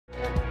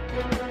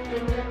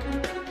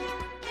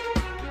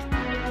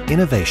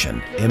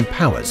innovation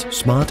empowers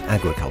smart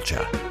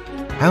agriculture?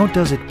 How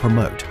does it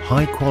promote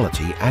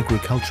high-quality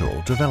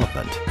agricultural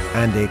development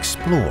and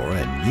explore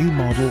a new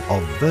model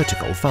of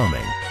vertical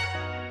farming?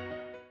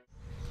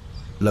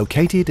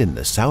 Located in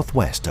the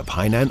southwest of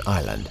Hainan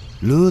Island,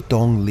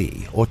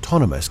 Ludongli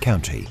Autonomous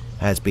County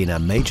has been a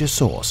major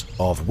source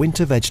of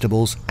winter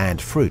vegetables and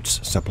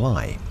fruits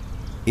supply.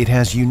 It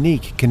has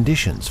unique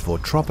conditions for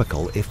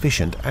tropical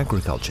efficient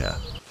agriculture.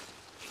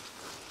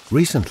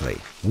 Recently,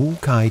 Wu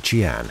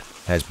Kai-chian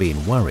has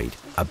been worried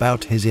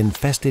about his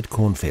infested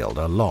cornfield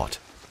a lot.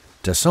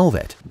 To solve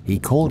it, he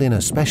called in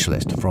a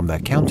specialist from the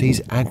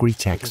county's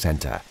Agri-Tech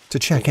Center to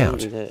check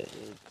out.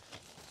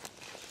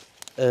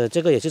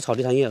 这个也是草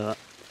地上叶蛾，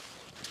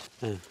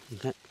你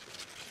看，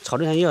草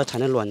地上叶蛾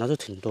产的卵倒是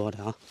挺多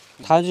的啊。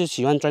它就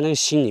喜欢钻那个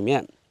心里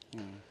面，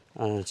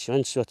喜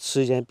欢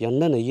吃一些比较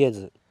嫩的叶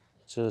子，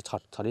这是草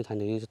地上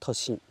的一个特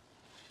性。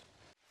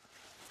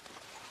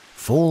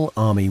Fall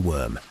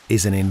armyworm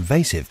is an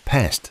invasive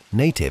pest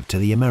native to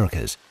the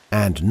Americas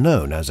and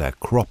known as a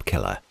crop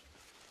killer.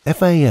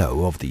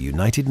 FAO of the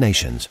United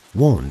Nations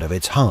warned of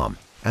its harm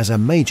as a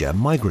major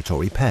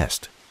migratory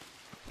pest.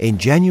 In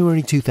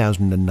January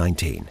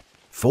 2019,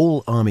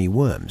 fall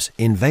armyworms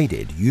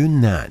invaded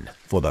Yunnan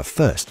for the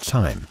first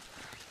time.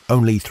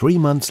 Only 3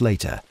 months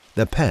later,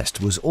 the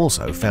pest was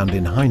also found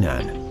in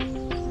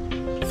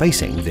Hainan.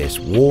 Facing this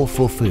war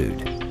for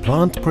food,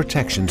 plant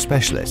protection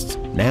specialists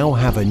now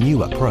have a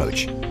new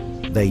approach.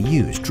 They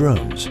use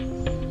drones.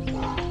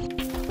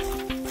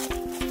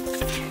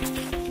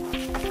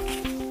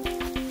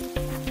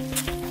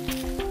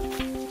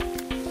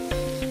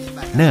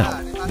 Now,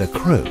 the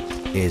crew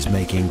is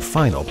making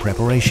final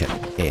preparation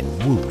in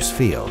Wu's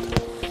field.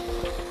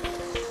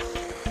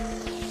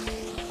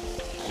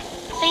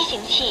 飞行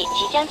器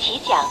即将起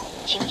降，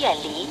请远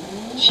离，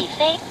起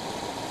飞。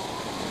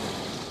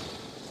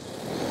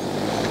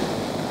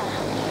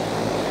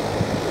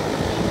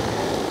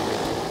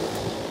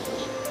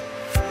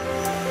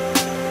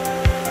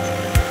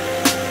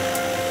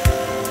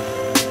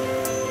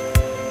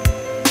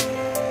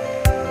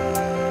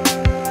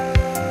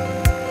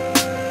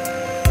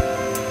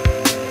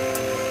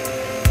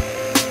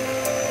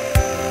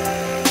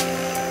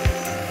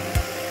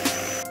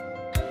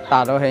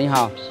打得很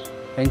好，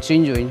很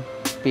均匀，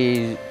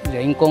比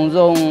人工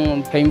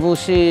用喷雾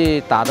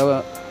器打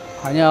的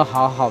还要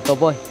好好多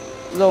倍。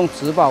用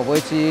植保肥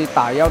机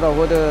打药的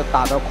或者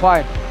打得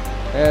快，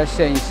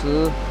省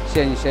时、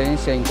省钱、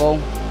省工。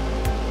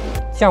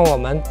像我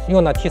们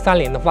用的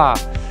T30的话，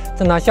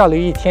正常效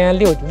率一天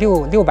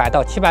600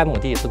到700亩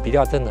地是比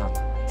较正常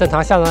的，正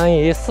常相当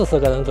于40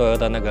个人左右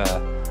的那个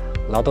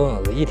劳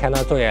动一天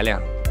的作业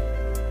量。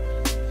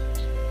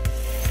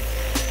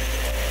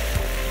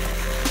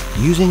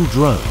 Using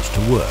drones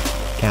to work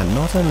can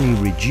not only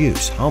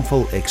reduce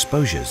harmful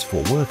exposures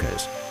for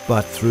workers,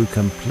 but through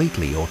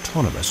completely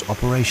autonomous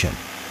operation,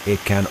 it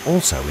can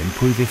also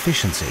improve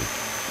efficiency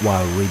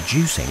while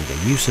reducing the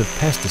use of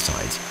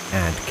pesticides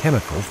and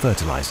chemical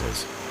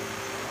fertilizers.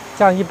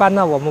 像一般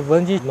呢，我们无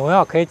人机农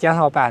药可以减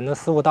少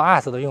15%到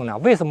20%的用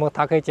量。为什么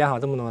它可以减少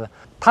这么多呢？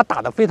它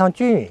打得非常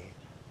均匀，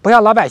不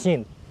像老百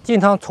姓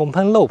经常重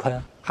喷漏喷。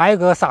还有一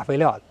个撒肥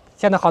料，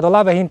现在好多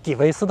老百姓底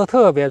肥施的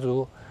特别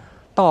足。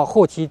 到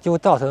后期就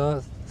造成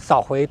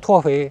少肥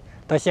脱肥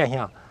的现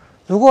象。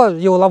如果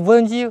有了无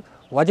人机，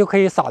我就可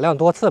以少量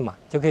多次嘛，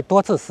就可以多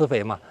次施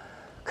肥嘛，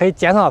可以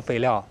减少肥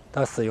料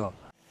的使用。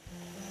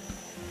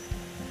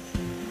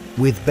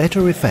With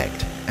better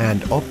effect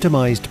and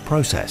optimized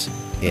process,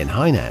 in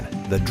Hainan,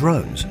 the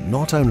drones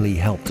not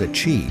only helped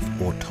achieve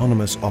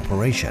autonomous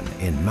operation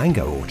in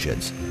mango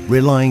orchards,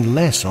 relying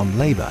less on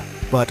labor,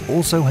 but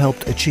also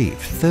helped achieve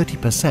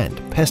 30%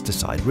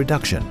 pesticide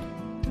reduction.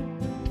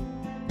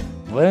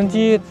 无人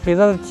机随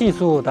着技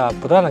术的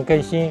不断的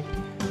更新、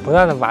不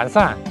断的完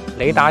善，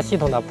雷达系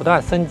统的不断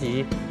升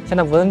级，现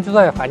在无人机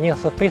作业环境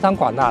是非常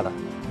广大的。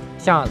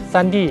像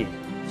山地、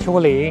丘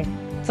陵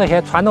这些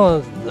传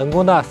统人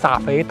工的撒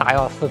肥打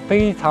药是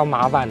非常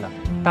麻烦的，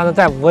但是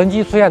在无人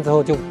机出现之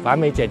后，就完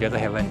美解决这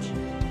些问题。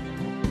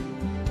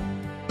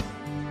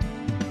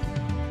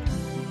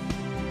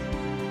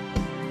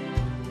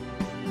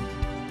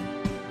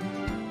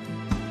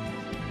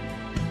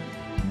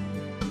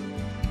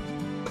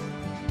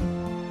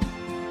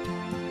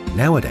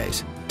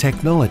 Nowadays,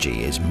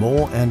 technology is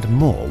more and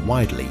more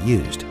widely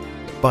used.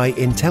 By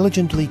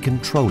intelligently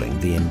controlling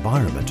the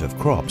environment of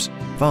crops,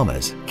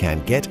 farmers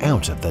can get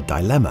out of the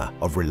dilemma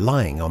of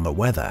relying on the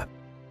weather.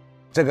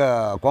 这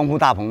个光伏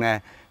大棚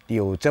呢，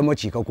有这么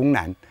几个功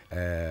能，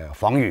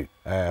防雨、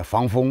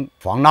防风、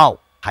防涝，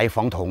还有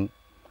防虫。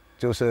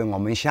就是我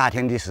们夏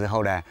天的时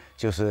候呢，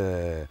就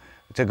是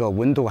这个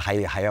温度还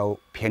要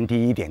偏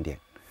低一点点。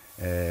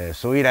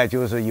 所以呢，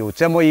就是有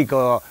这么一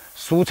个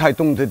蔬菜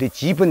种植的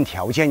基本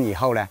条件以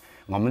后呢，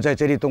我们在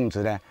这里种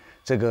植呢，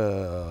这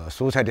个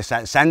蔬菜的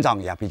生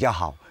长也比较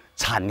好，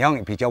产量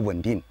也比较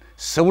稳定，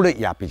收入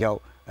也比较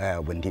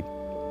稳定。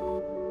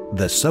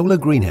 The solar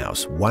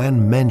greenhouse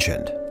Wan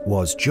mentioned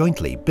was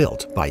jointly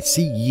built by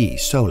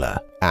CE Solar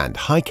and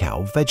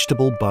Haikao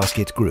Vegetable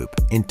Basket Group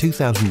in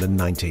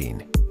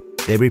 2019.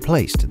 They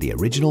replaced the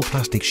original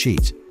plastic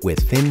sheets with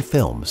thin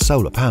film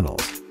solar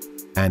panels.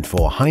 And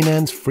for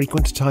Hainan's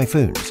frequent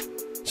typhoons,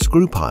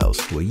 screw piles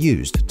were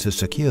used to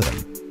secure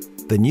them.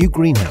 The new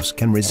greenhouse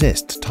can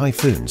resist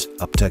typhoons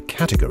up to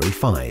Category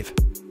 5.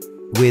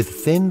 With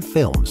thin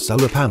film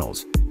solar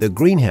panels, the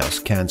greenhouse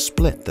can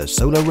split the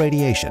solar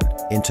radiation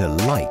into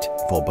light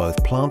for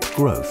both plant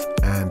growth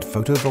and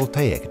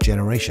photovoltaic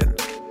generation.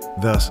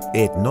 Thus,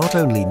 it not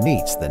only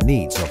meets the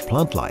needs of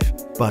plant life,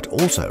 but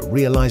also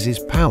realizes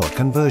power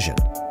conversion.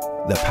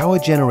 The power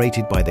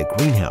generated by the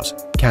greenhouse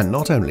can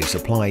not only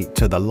supply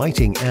to the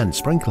lighting and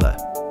sprinkler,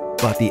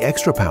 but the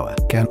extra power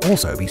can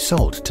also be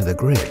sold to the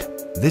grid.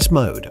 This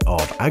mode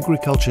of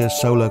agriculture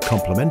solar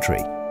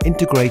complementary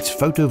integrates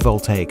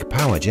photovoltaic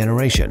power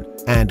generation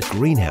and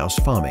greenhouse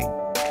farming.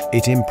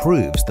 It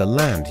improves the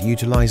land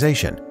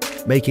utilization,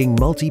 making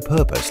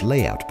multi-purpose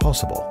layout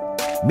possible.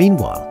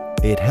 Meanwhile,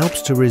 it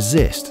helps to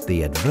resist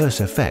the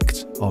adverse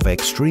effects of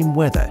extreme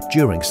weather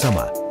during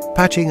summer,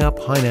 patching up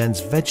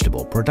Hainan's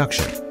vegetable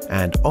production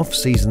and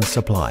off-season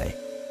supply.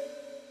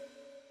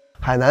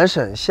 海南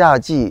省夏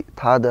季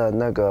它的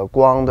那个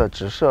光的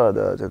直射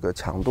的这个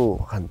强度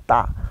很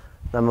大，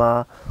那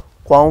么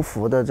光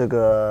伏的这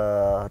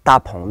个大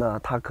棚呢，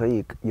它可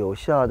以有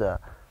效的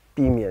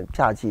避免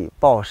夏季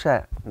暴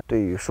晒对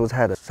于蔬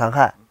菜的伤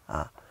害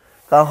啊。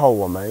刚好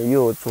我们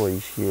又做一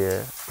些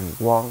补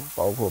光，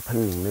包括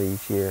喷淋的一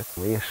些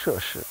农业设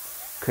施，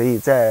可以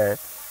在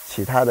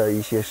其他的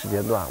一些时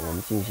间段，我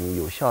们进行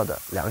有效的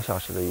2小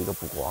时的一个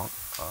补光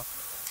啊，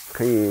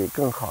可以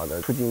更好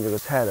的促进这个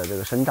菜的这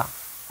个生长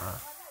啊。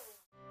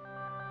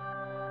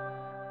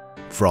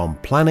From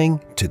planning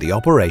to the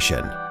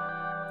operation,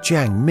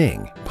 Jiang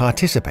Ming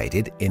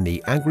participated in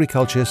the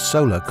Agriculture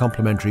Solar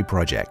Complementary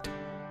Project.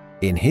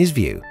 In his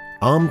view,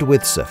 armed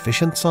with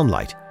sufficient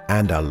sunlight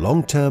and a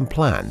long-term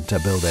plan to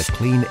build a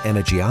clean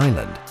energy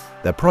island,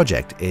 the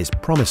project is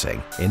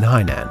promising in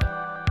Hainan.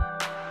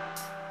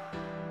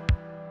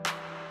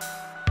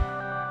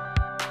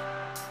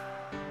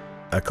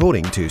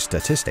 According to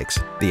statistics,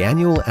 the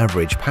annual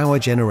average power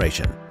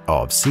generation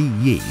of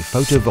CE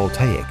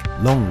photovoltaic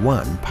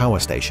Long1 power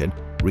station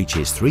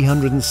reaches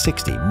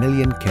 360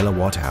 million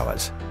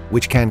kilowatt-hours,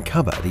 which can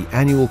cover the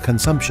annual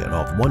consumption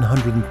of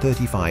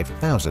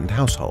 135,000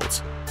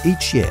 households.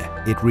 Each year,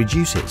 it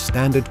reduces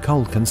standard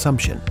coal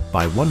consumption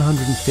by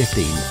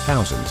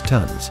 115,000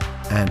 tons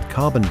and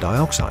carbon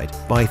dioxide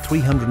by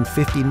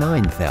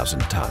 359,000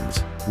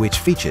 tons, which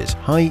features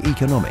high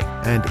economic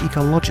and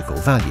ecological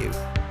value.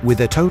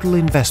 With a total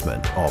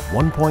investment of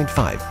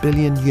 1.5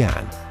 billion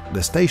yuan,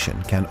 the station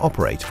can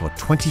operate for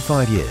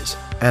 25 years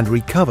and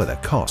recover the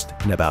cost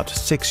in about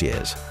 6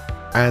 years.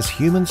 As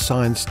human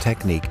science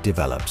technique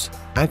develops,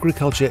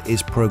 agriculture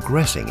is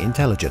progressing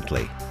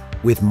intelligently.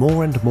 With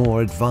more and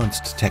more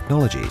advanced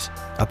technologies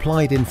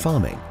applied in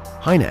farming,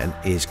 Hainan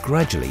is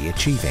gradually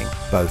achieving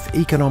both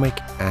economic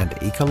and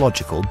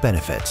ecological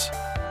benefits.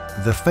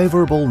 The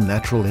favorable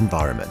natural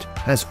environment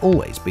has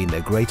always been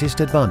the greatest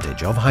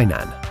advantage of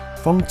Hainan.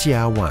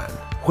 Fengjiawan,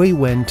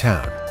 Huiwen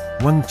Town,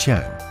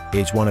 Wengqiang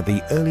is one of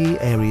the early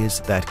areas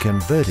that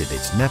converted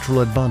its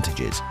natural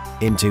advantages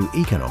into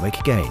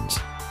economic gains.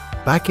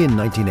 Back in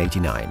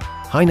 1989,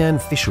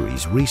 Hainan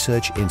Fisheries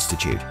Research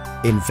Institute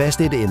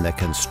invested in the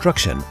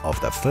construction of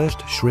the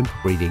first shrimp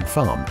breeding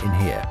farm in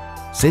here.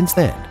 Since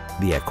then,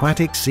 the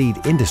aquatic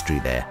seed industry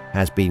there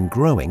has been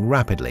growing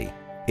rapidly.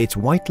 Its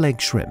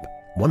white-legged shrimp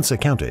once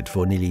accounted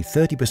for nearly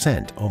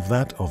 30% of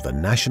that of the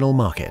national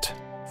market.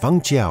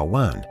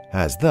 Fengjiawan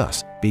has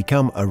thus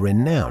become a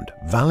renowned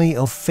valley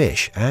of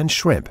fish and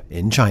shrimp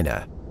in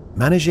China.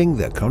 Managing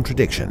the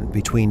contradiction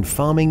between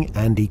farming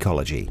and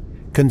ecology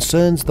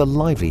concerns the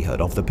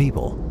livelihood of the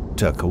people.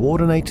 To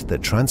coordinate the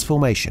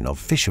transformation of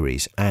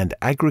fisheries and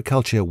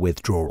agriculture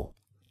withdrawal,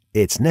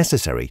 it's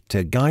necessary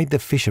to guide the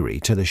fishery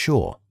to the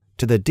shore,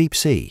 to the deep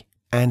sea,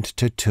 and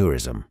to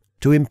tourism,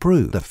 to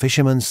improve the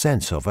fisherman's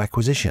sense of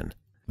acquisition.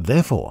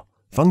 Therefore,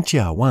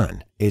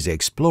 Fengjiawan is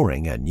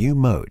exploring a new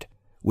mode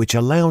which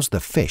allows the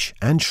fish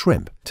and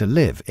shrimp to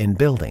live in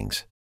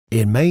buildings.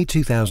 In May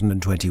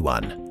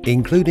 2021,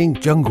 including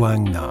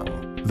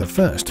Zhongguangnang, the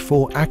first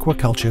for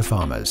aquaculture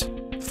farmers,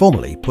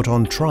 formally put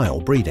on trial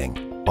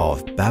breeding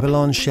of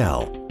Babylon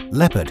shell,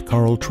 leopard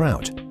coral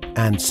trout,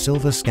 and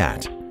silver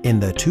scat in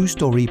the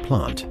 2-story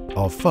plant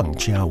of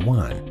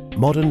Fengjiawan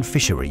Modern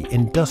Fishery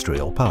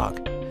Industrial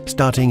Park,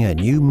 starting a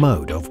new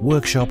mode of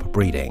workshop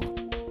breeding.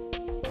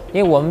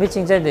 因为我们毕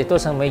竟在这里多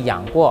层没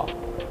养过，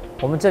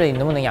我们这里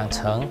能不能养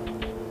成？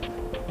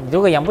如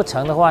果养不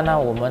成的话，那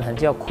我们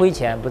就要亏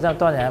钱，不知道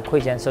多少人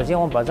亏钱。首先，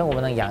我们保证我们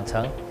能养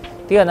成；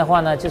第二的话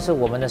呢，就是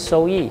我们的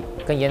收益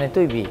跟原来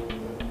对比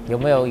有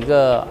没有一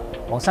个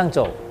往上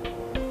走。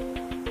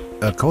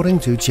According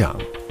to Jiang,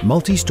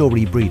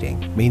 multi-story breeding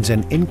means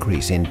an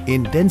increase in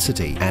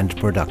density and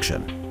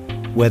production.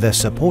 Whether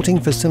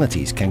supporting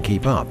facilities can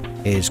keep up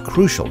is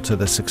crucial to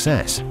the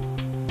success.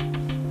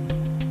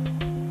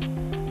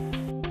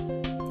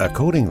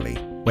 Accordingly,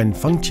 When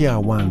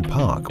Fengjiawan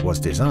Park was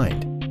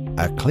designed,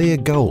 a clear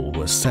goal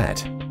was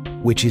set,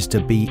 which is to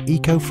be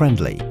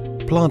eco-friendly,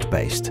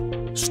 plant-based,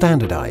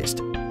 standardized,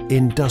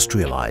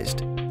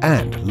 industrialized,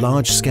 and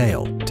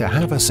large-scale to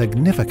have a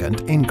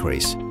significant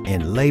increase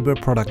in labor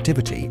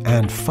productivity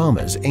and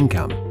farmers'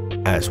 income,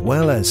 as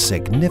well as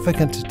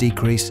significant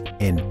decrease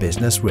in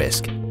business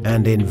risk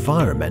and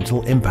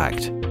environmental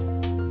impact.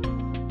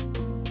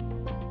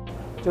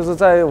 就是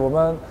在我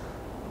们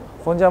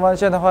冯家湾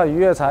现代化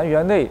渔业产业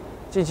园内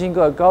进行一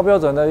个高标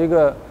准的一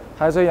个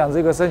海水养殖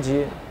一个升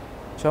级，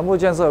全部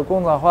建设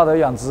工厂化的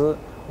养殖，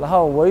然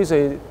后尾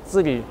水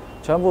治理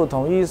全部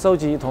统一收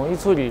集、统一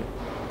处理，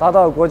达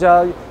到国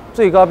家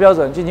最高标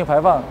准进行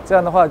排放。这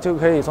样的话，就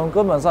可以从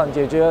根本上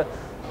解决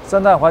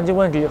生态环境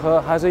问题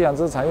和海水养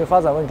殖产业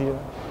发展问题。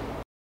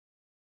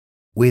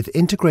 With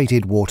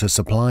integrated water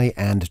supply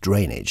and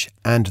drainage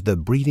and the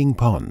breeding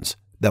ponds,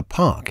 the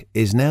park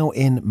is now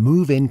in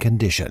move-in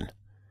condition.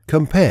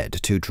 Compared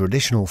to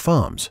traditional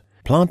farms,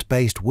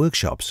 plant-based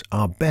workshops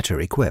are better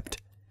equipped,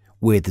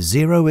 with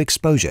zero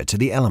exposure to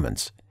the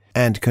elements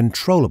and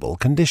controllable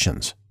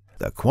conditions.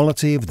 The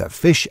quality of the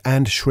fish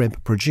and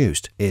shrimp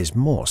produced is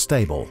more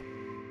stable.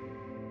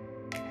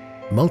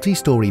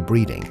 Multi-story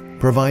breeding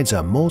provides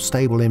a more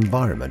stable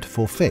environment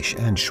for fish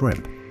and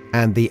shrimp,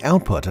 and the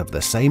output of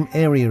the same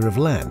area of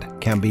land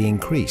can be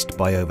increased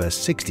by over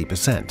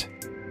 60%.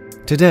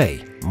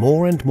 Today,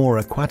 more and more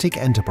aquatic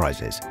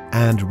enterprises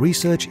and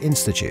research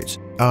institutes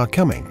are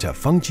coming to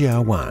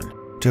Fengjiawan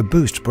to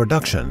boost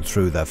production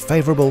through the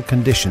favorable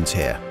conditions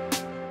here.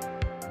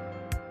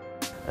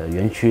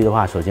 园区的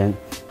话，首先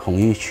统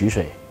一取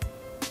水、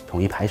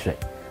统一排水，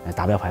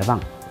达标排放，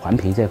环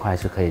评这块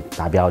是可以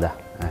达标的。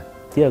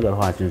第二个的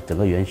话就是整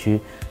个园区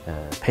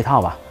配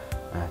套吧，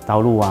道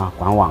路啊、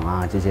管网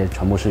啊这些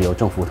全部是由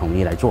政府统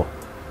一来做，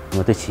那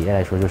么对企业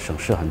来说就省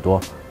事很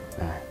多。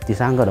第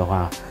三个的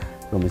话，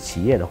我们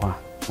企业的话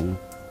从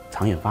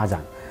长远发展，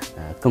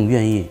更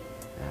愿意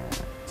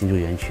进入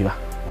园区吧。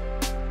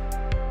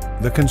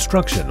 The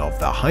construction of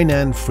the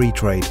Hainan Free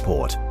Trade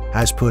Port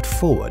has put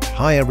forward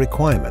higher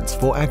requirements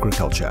for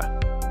agriculture.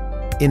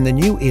 In the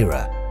new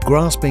era,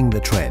 grasping the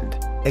trend,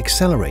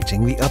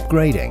 accelerating the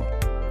upgrading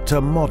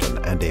to modern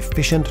and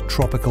efficient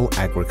tropical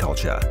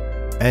agriculture,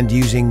 and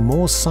using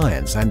more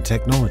science and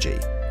technology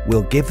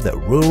will give the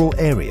rural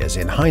areas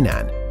in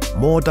Hainan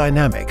more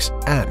dynamics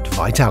and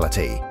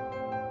vitality.